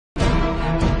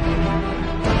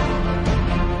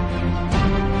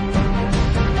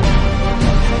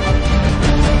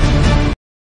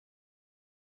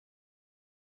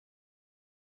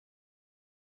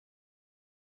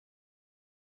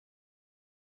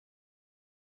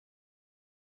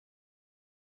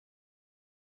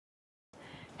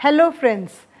Hello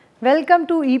friends, welcome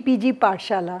to EPG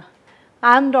Pathshala.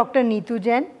 I am Dr. Neetu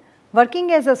Jain,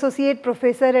 working as Associate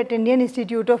Professor at Indian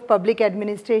Institute of Public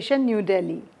Administration, New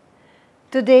Delhi.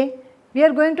 Today, we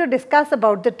are going to discuss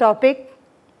about the topic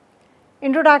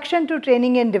Introduction to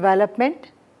Training and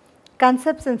Development,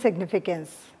 Concepts and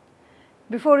Significance.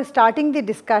 Before starting the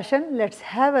discussion, let's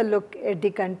have a look at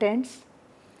the contents.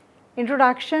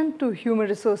 Introduction to Human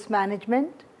Resource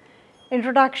Management,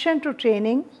 Introduction to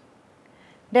Training,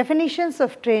 Definitions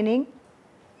of training,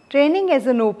 training as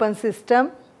an open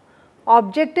system,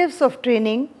 objectives of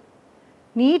training,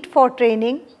 need for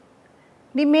training,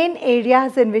 the main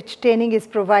areas in which training is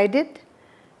provided,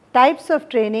 types of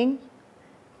training,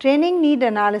 training need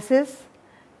analysis,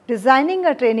 designing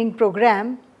a training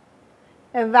program,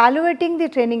 evaluating the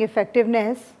training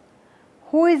effectiveness,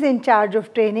 who is in charge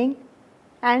of training,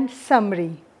 and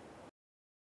summary.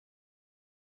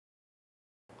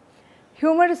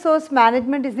 Human resource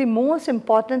management is the most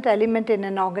important element in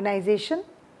an organization.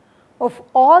 Of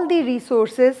all the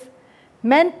resources,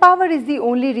 manpower is the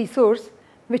only resource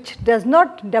which does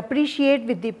not depreciate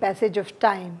with the passage of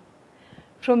time.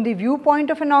 From the viewpoint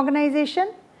of an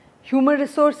organization, human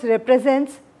resource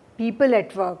represents people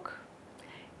at work.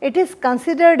 It is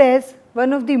considered as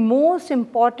one of the most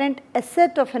important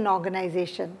assets of an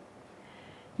organization.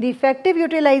 The effective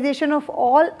utilization of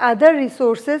all other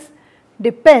resources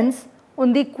depends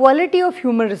on the quality of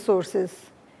human resources,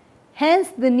 hence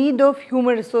the need of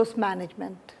human resource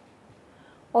management.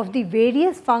 Of the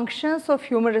various functions of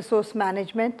human resource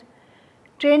management,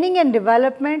 training and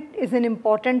development is an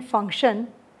important function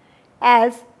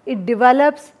as it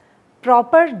develops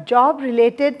proper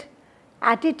job-related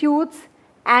attitudes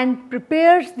and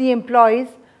prepares the employees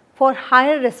for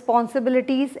higher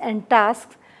responsibilities and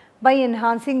tasks by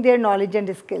enhancing their knowledge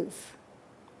and skills.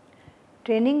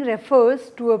 Training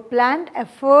refers to a planned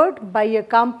effort by a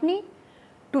company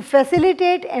to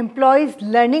facilitate employees'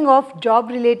 learning of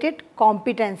job-related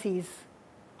competencies.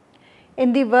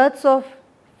 In the words of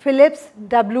Phillips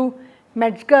W.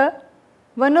 Metzger,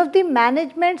 one of the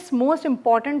management's most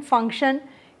important functions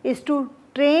is to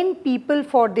train people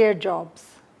for their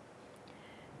jobs.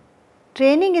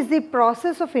 Training is the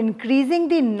process of increasing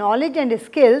the knowledge and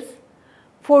skills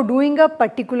for doing a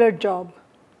particular job.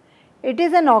 It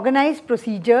is an organized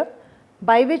procedure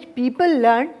by which people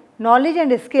learn knowledge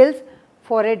and skills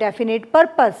for a definite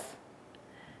purpose.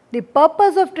 The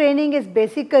purpose of training is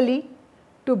basically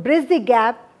to bridge the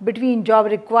gap between job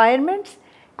requirements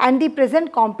and the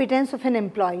present competence of an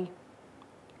employee.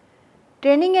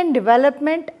 Training and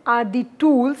development are the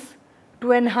tools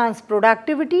to enhance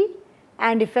productivity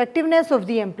and effectiveness of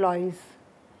the employees.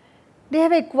 They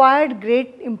have acquired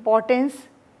great importance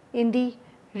in the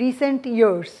recent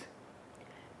years.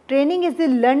 Training is the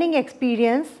learning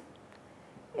experience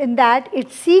in that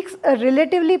it seeks a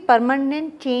relatively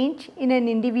permanent change in an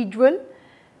individual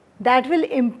that will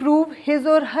improve his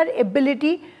or her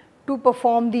ability to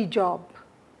perform the job.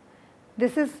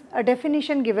 This is a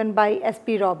definition given by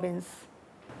S.P. Robbins.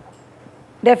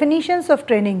 Definitions of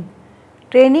training.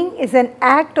 Training is an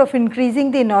act of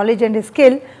increasing the knowledge and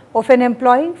skill of an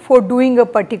employee for doing a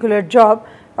particular job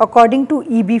according to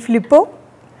E.B. Filippo.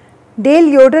 Dale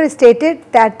Yoder stated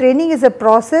that training is a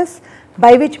process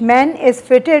by which man is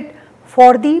fitted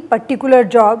for the particular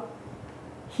job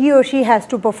he or she has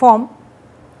to perform.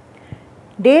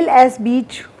 Dale S.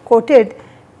 Beach quoted,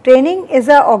 "Training is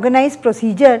an organized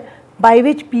procedure by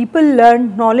which people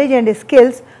learn knowledge and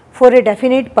skills for a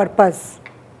definite purpose."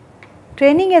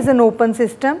 Training as an open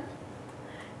system.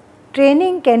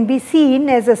 Training can be seen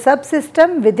as a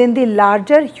subsystem within the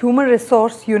larger human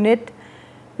resource unit,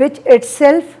 which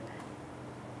itself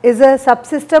is a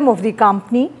subsystem of the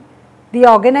company. The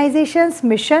organization's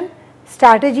mission,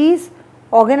 strategies,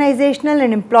 organizational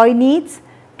and employee needs,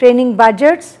 training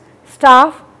budgets,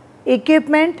 staff,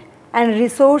 equipment and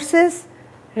resources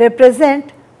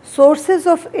represent sources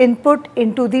of input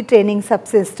into the training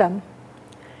subsystem.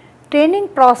 Training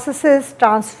processes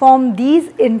transform these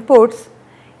inputs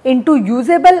into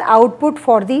usable output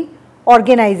for the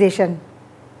organization,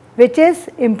 which is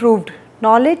improved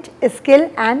knowledge, skill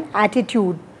and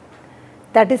attitude,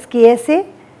 that is KSA,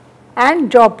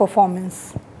 and job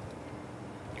performance.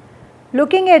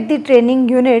 Looking at the training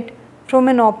unit from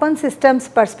an open systems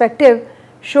perspective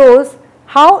shows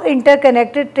how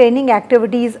interconnected training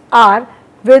activities are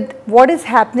with what is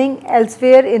happening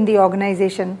elsewhere in the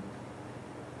organization.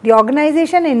 The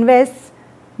organization invests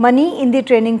money in the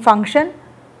training function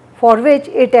for which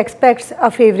it expects a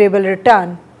favorable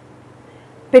return.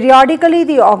 Periodically,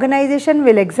 the organization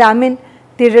will examine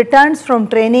the returns from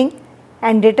training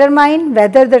and determine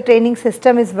whether the training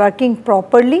system is working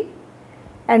properly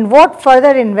and what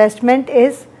further investment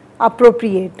is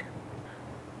appropriate.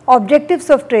 Objectives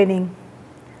of training.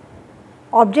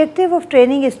 Objective of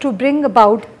training is to bring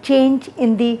about change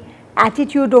in the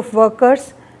attitude of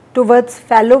workers towards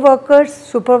fellow workers,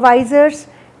 supervisors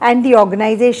and the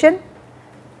organization,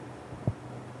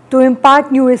 to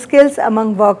impart new skills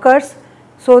among workers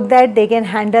so that they can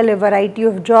handle a variety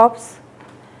of jobs,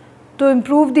 to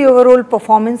improve the overall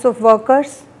performance of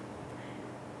workers.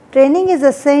 Training is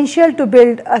essential to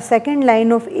build a second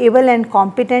line of able and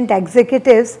competent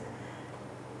executives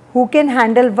who can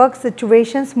handle work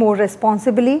situations more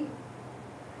responsibly,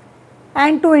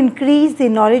 and to increase the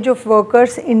knowledge of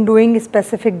workers in doing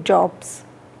specific jobs.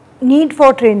 Need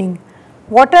for training.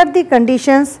 What are the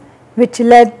conditions which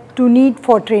led to need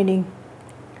for training?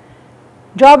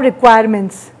 Job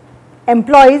requirements.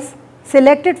 Employees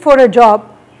selected for a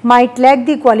job might lack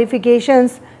the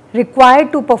qualifications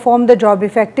required to perform the job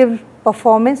effective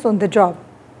performance on the job.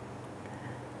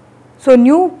 So,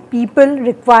 new people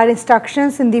require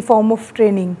instructions in the form of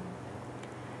training.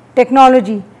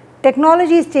 Technology.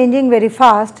 Technology is changing very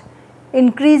fast.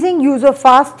 Increasing use of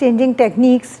fast changing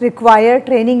techniques require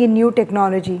training in new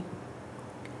technology.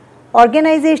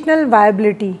 Organizational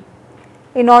viability.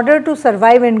 In order to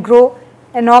survive and grow,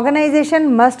 an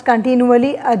organization must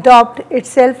continually adapt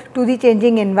itself to the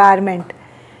changing environment.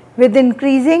 With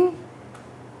increasing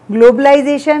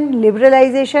globalization,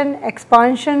 liberalization,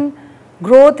 expansion,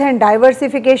 growth and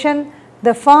diversification,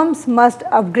 the firms must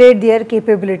upgrade their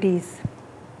capabilities.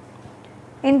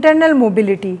 Internal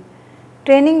mobility.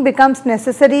 Training becomes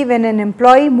necessary when an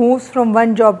employee moves from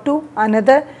one job to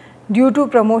another due to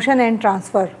promotion and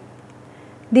transfer.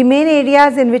 The main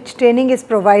areas in which training is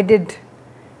provided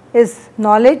is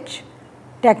knowledge,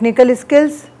 technical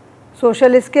skills,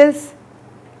 social skills,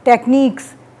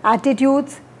 techniques,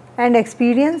 attitudes and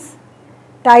experience.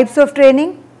 Types of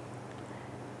training.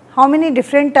 How many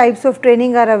different types of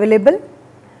training are available?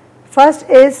 First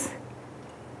is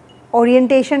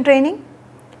orientation training.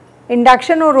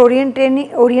 Induction or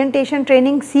orientation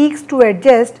training seeks to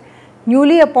adjust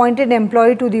newly appointed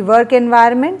employee to the work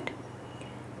environment.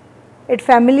 It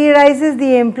familiarizes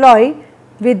the employee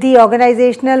with the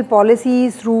organizational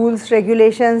policies, rules,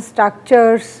 regulations,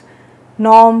 structures,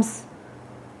 norms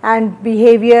and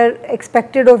behavior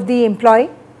expected of the employee.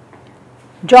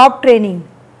 Job training.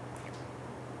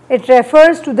 It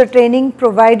refers to the training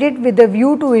provided with a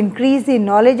view to increase the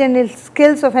knowledge and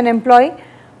skills of an employee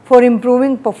for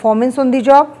improving performance on the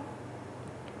job.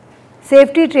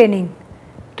 Safety training.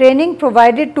 Training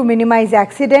provided to minimize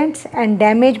accidents and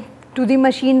damage to the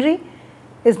machinery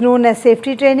is known as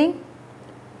safety training.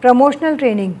 Promotional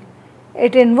training.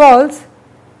 It involves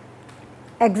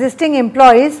existing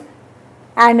employees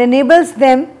and enables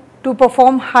them to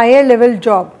perform higher level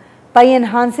job by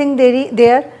enhancing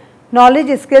their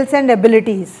knowledge, skills and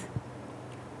abilities.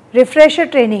 Refresher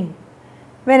training.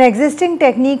 When existing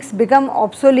techniques become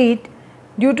obsolete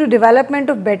due to development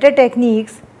of better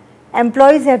techniques,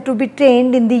 employees have to be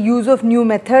trained in the use of new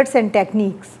methods and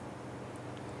techniques.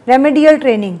 Remedial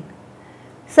training.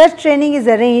 Such training is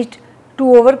arranged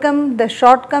to overcome the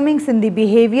shortcomings in the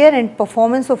behavior and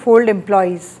performance of old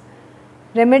employees.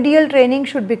 Remedial training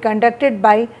should be conducted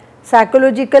by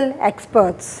psychological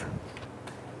experts.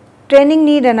 Training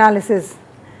need analysis.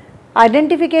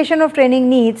 Identification of training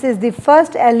needs is the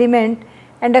first element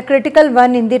and a critical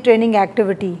one in the training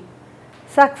activity.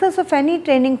 Success of any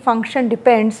training function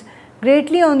depends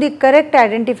greatly on the correct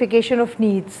identification of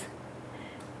needs.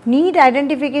 Need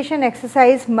identification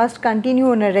exercise must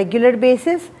continue on a regular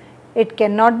basis. It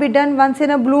cannot be done once in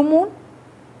a blue moon.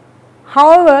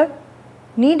 However,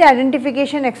 need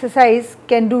identification exercise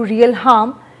can do real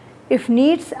harm if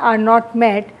needs are not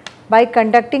met by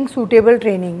conducting suitable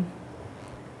training.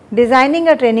 Designing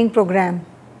a training program.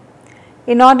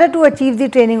 In order to achieve the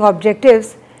training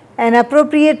objectives, an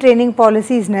appropriate training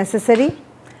policy is necessary.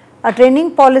 A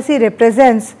training policy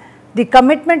represents the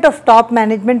commitment of top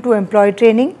management to employee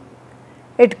training.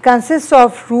 It consists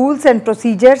of rules and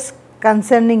procedures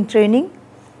concerning training.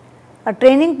 A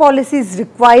training policy is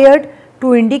required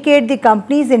to indicate the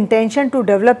company's intention to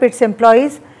develop its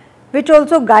employees, which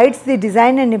also guides the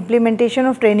design and implementation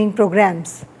of training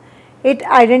programs. It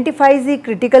identifies the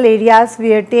critical areas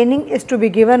where training is to be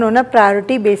given on a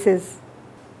priority basis.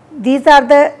 These are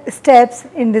the steps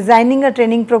in designing a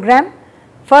training program.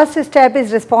 First step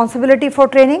is responsibility for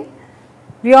training.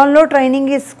 We all know training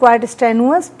is quite a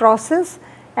strenuous process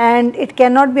and it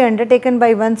cannot be undertaken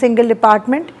by one single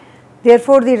department.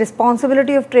 Therefore, the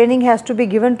responsibility of training has to be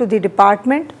given to the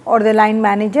department or the line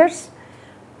managers.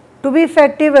 To be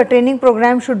effective, a training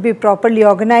program should be properly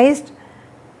organized.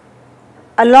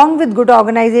 Along with good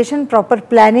organization, proper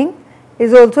planning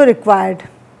is also required.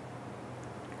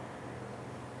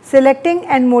 Selecting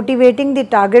and motivating the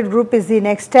target group is the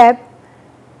next step,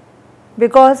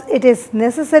 because it is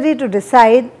necessary to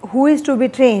decide who is to be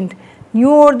trained, new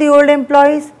or the old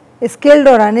employees, skilled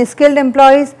or unskilled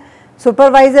employees,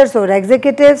 supervisors or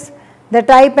executives. The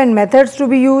type and methods to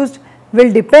be used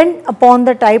will depend upon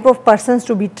the type of persons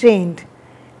to be trained.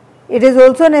 It is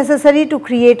also necessary to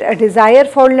create a desire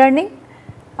for learning.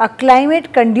 A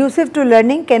climate conducive to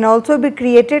learning can also be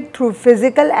created through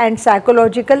physical and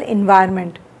psychological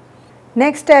environment.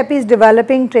 Next step is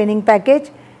developing training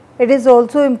package. It is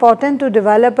also important to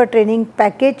develop a training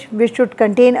package which should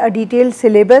contain a detailed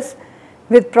syllabus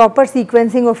with proper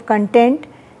sequencing of content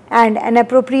and an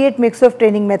appropriate mix of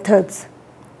training methods.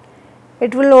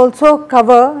 It will also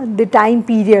cover the time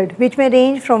period, which may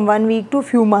range from 1 week to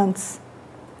few months.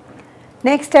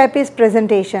 Next step is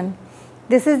presentation.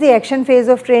 This is the action phase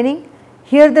of training.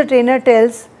 Here the trainer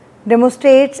tells,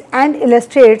 demonstrates and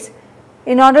illustrates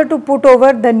in order to put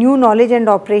over the new knowledge and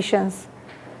operations.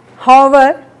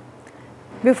 However,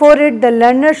 before it, the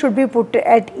learner should be put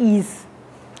at ease.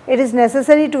 It is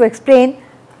necessary to explain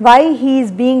why he is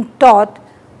being taught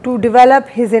to develop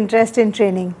his interest in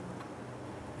training.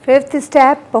 Fifth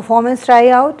step, performance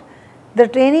tryout. The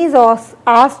trainee is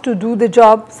asked to do the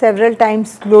job several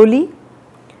times slowly.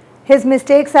 His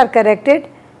mistakes are corrected,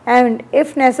 and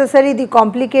if necessary the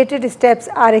complicated steps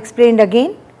are explained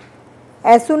again.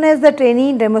 As soon as the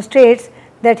trainee demonstrates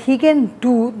that he can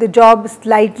do the job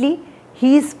slightly,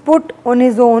 he is put on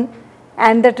his own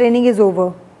and the training is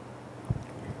over.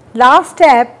 Last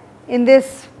step in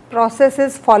this process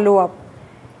is follow up.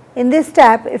 In this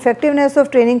step, effectiveness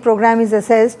of training program is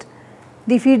assessed.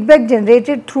 The feedback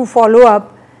generated through follow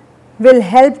up will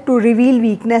help to reveal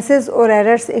weaknesses or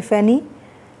errors if any.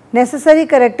 Necessary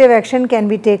corrective action can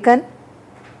be taken.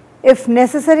 If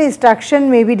necessary, instruction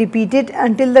may be repeated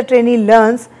until the trainee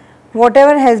learns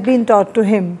whatever has been taught to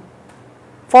him.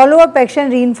 Follow-up action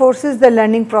reinforces the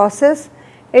learning process.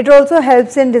 It also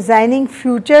helps in designing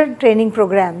future training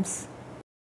programs.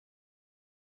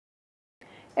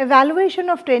 Evaluation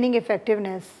of training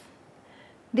effectiveness.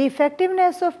 The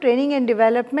effectiveness of training and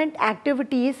development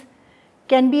activities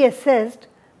can be assessed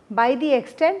by the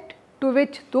extent to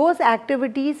which those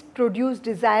activities produce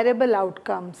desirable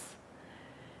outcomes.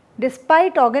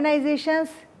 Despite organizations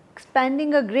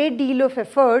expending a great deal of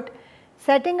effort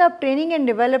setting up training and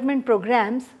development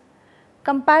programs,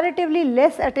 comparatively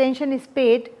less attention is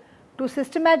paid to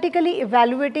systematically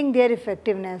evaluating their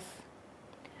effectiveness.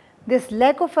 This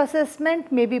lack of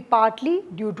assessment may be partly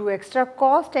due to extra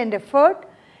cost and effort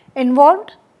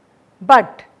involved,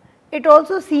 but it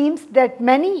also seems that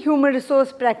many human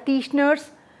resource practitioners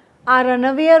are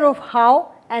unaware of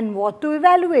how and what to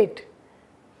evaluate.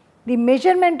 The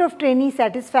measurement of trainee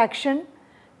satisfaction,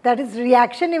 that is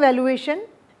reaction evaluation,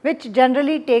 which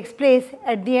generally takes place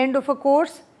at the end of a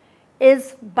course,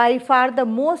 is by far the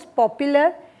most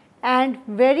popular and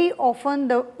very often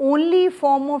the only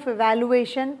form of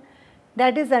evaluation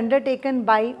that is undertaken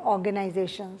by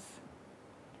organizations.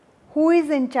 Who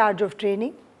is in charge of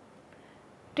training?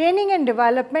 Training and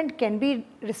development can be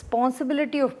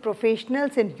responsibility of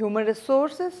professionals in human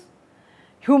resources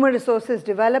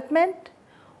development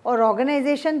or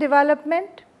organization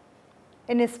development.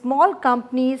 In small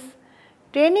companies,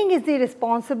 training is the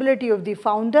responsibility of the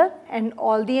founder and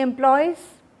all the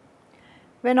employees.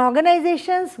 When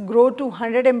organizations grow to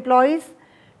 100 employees,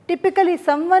 typically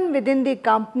someone within the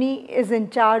company is in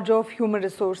charge of human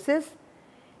resources,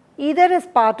 either as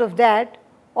part of that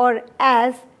or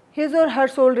as his or her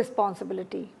sole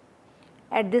responsibility.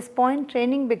 At this point,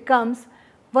 training becomes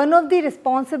one of the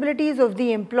responsibilities of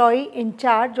the employee in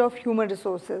charge of human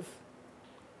resources.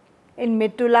 In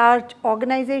mid to large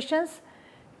organizations,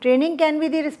 training can be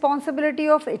the responsibility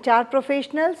of HR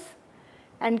professionals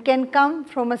and can come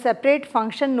from a separate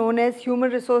function known as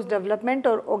human resource development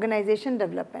or organization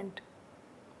development.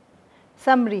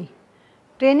 Summary: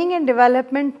 training and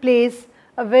development plays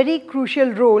a very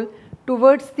crucial role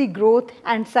towards the growth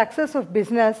and success of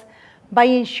business by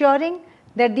ensuring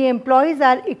that the employees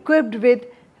are equipped with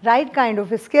right kind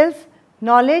of skills,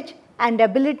 knowledge and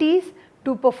abilities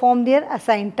to perform their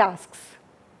assigned tasks.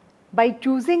 By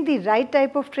choosing the right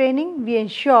type of training, we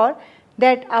ensure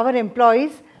that our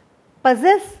employees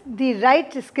possess the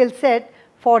right skill set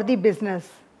for the business,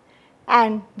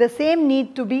 and the same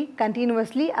need to be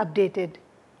continuously updated.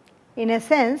 In a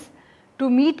sense, to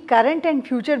meet current and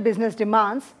future business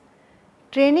demands,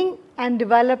 training and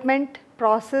development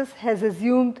process has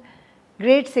assumed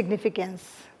great significance.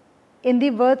 In the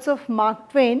words of Mark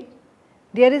Twain,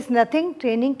 there is nothing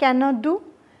training cannot do,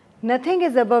 Nothing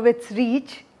is above its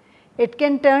reach. It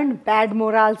can turn bad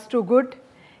morals to good.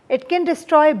 It can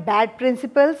destroy bad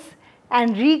principles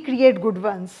and recreate good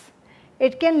ones.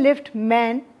 It can lift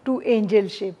man to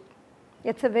angelship.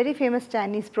 It's a very famous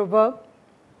Chinese proverb.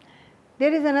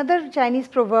 There is another Chinese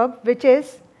proverb which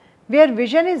is, where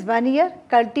vision is 1 year,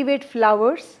 cultivate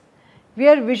flowers.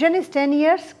 Where vision is 10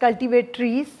 years, cultivate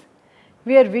trees.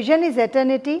 Where vision is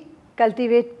eternity,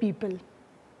 cultivate people.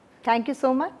 Thank you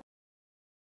so much.